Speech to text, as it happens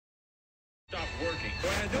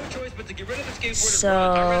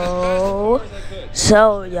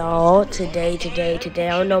So y'all, today, I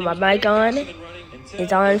don't know, my mic on.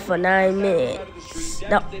 It's on for 9 minutes.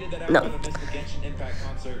 No.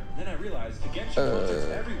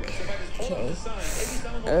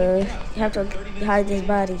 Okay. You have to hide this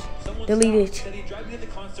body. Delete it.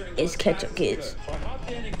 It's Ketchup Kids.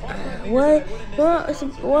 What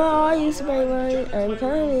are you spraying? I'm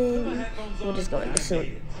coming. We're just going to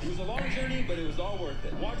sleep.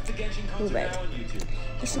 Who back?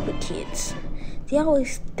 These stupid kids. They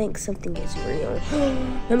always think something is real.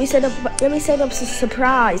 Let me set up a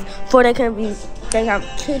surprise before they can think I'm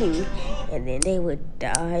kidding, and then they would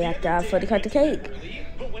die after they cut the cake.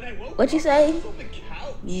 What you say?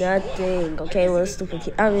 Nothing. Okay, well, stupid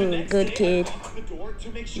kid. Good kid.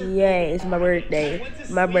 Yay, it's my birthday.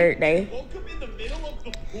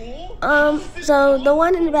 So the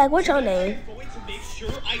one in the back, what's your name?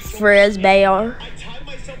 Frisbee.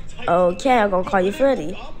 Okay, I'm gonna call you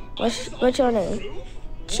Freddy. What's your name?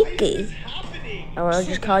 Chica. I wanna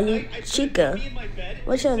just call you Chica.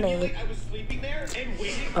 What's your name?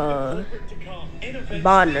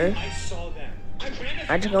 Bonner.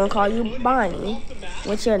 I'm just gonna call you Bonnie.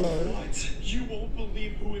 What's your name?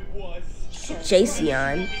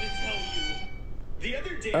 Jason.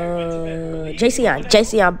 Jason.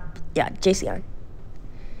 Yeah, Jason.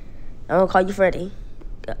 I'm gonna call you Freddy.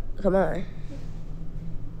 Come on.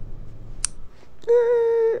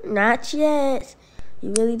 Not yet.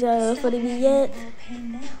 You really done for the me yet?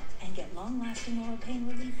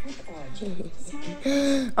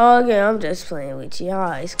 Okay, I'm just playing with you.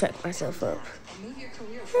 I always crack myself up.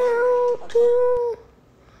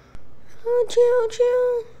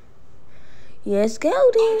 Yes,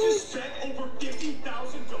 go then. Yes, sir.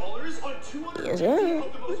 Yes, sir.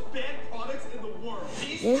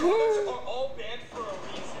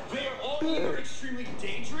 They are all either extremely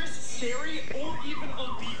dangerous, scary, or even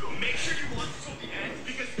illegal. Make sure you watch till the end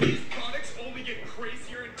because these products only get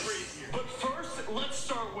crazier and crazier. But first, let's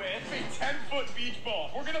start with a 10-foot beach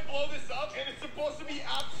ball. We're gonna blow this up, and it's supposed to be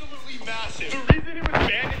absolutely massive. The reason it was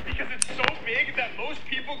banned is because it's so big that most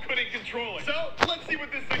people couldn't control it. So let's see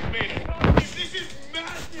what this thing's made of. This is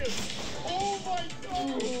massive. Oh my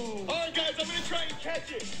god. All right, guys, I'm gonna try and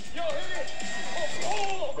catch it. Yo, hit it.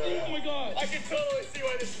 Oh my god. I can totally see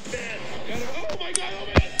why this is banned. Oh my god,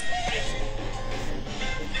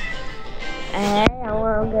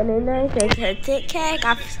 I'm gonna know because her Tic Tac,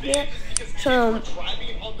 I spilled some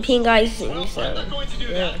pink icing, so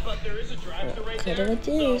yeah. Cut it with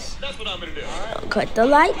this. Cut the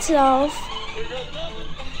lights off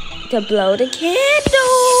to blow the candle.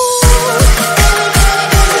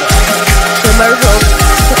 Commercial.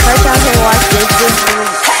 First time I watch this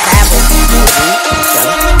Bible movie,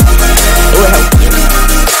 so it will help you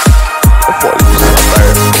before you suffer.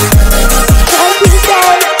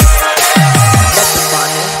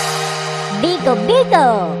 Bigo.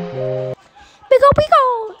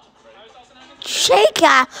 Shake.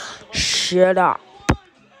 Shut up.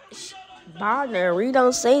 Bonner, we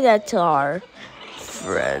don't say that to our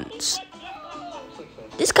friends.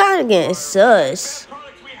 This kind of getting sus.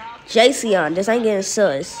 Jason, this ain't getting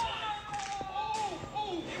sus.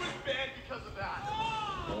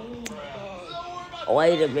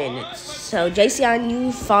 Wait a minute. So, Jason,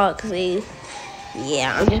 you Foxy.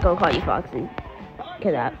 Yeah, I'm just gonna call you Foxy.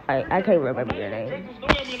 Because I can't remember your name.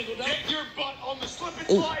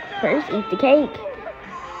 First, eat the cake.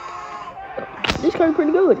 This cake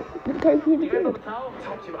pretty good. Did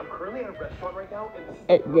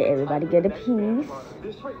everybody get a piece?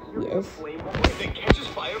 Yes.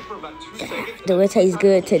 Do it taste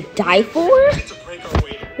good to die for?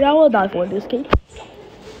 Yeah, I will die for this cake.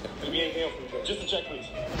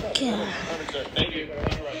 Yeah.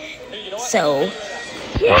 So,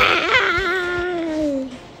 yeah.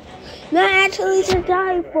 Not actually to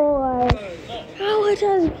die for. I would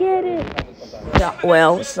just get it.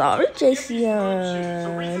 Well, sorry, Jason.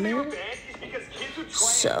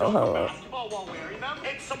 So, hold on.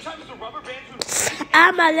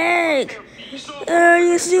 Ah, my leg.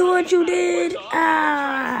 You see what you did?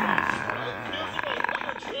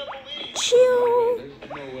 Chill.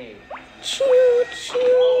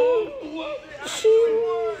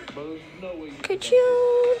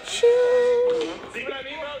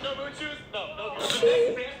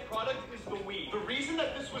 The reason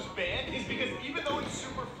that this was banned is because even though it's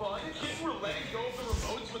super fun, kids were letting go of the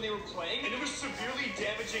remotes when they were playing, and it was severely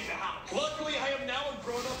damaging the house. Luckily, I am now a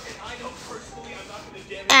grown-up, and I know personally I'm not going to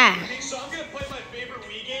damage anything, so I'm going to play my favorite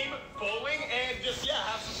Wii game, bowling, and just,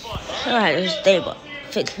 have some fun. Alright, just stable.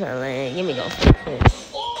 Fix my leg. Give me go.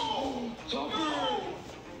 Oh!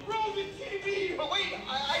 Bro, the TV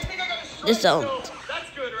this on. That's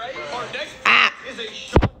good, right? Our next Ah, is a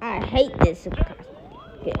shot. I hate this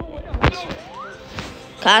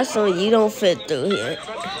costume. You don't fit through here.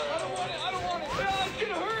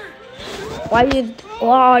 Why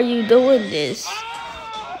are you doing this?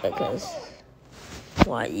 Because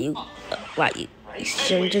why you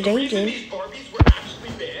stranger danger. These Barbies were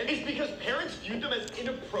actually banned is because parents viewed them as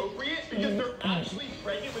inappropriate because they're actually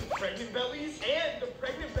pregnant with pregnant bellies, and the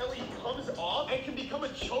pregnant belly comes off and can become a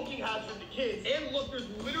choking hazard to kids. And look, there's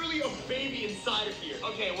literally a baby inside of here.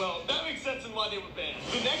 Okay, well, that makes sense in why they were banned.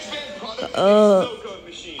 The next banned product is a snow cone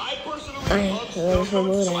machine. I personally love snow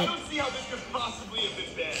cones, so I don't see how this could possibly have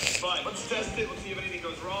been banned. But let's test it. Let's see if anything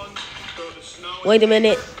goes wrong. Throw the snow. Wait a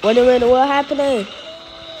minute. What happened?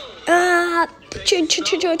 Choo choo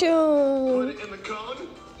choo choo choo. Put it in the cone.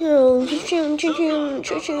 Choo choo choo choo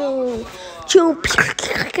choo choo. Wait, what's that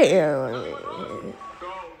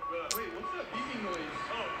beeping noise?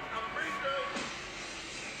 Oh, I'm pretty good.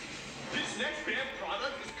 This next band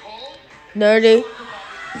product is called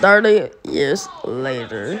 30 years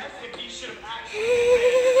later.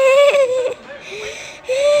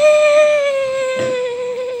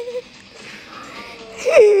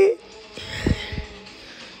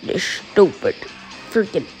 This stupid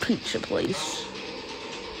freaking pizza place.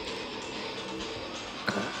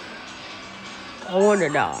 I wanna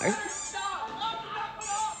die.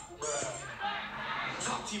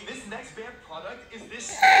 Top team, this next band product is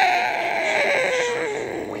this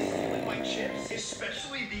with my chips,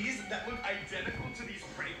 especially these that look identical to these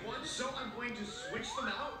prank ones. So I'm going to switch them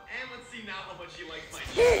out, and let's see now how much you like my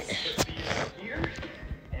chips. Put these here,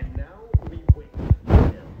 and now we wait.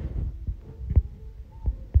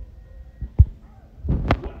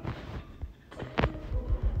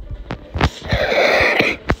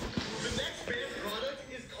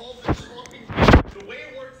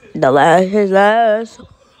 His last,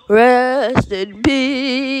 rest in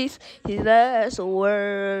peace. His last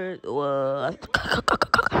word was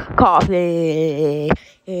coffee.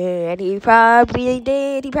 And he probably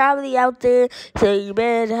did. He probably out there. So you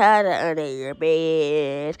better hide it under your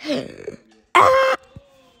bed. Ah!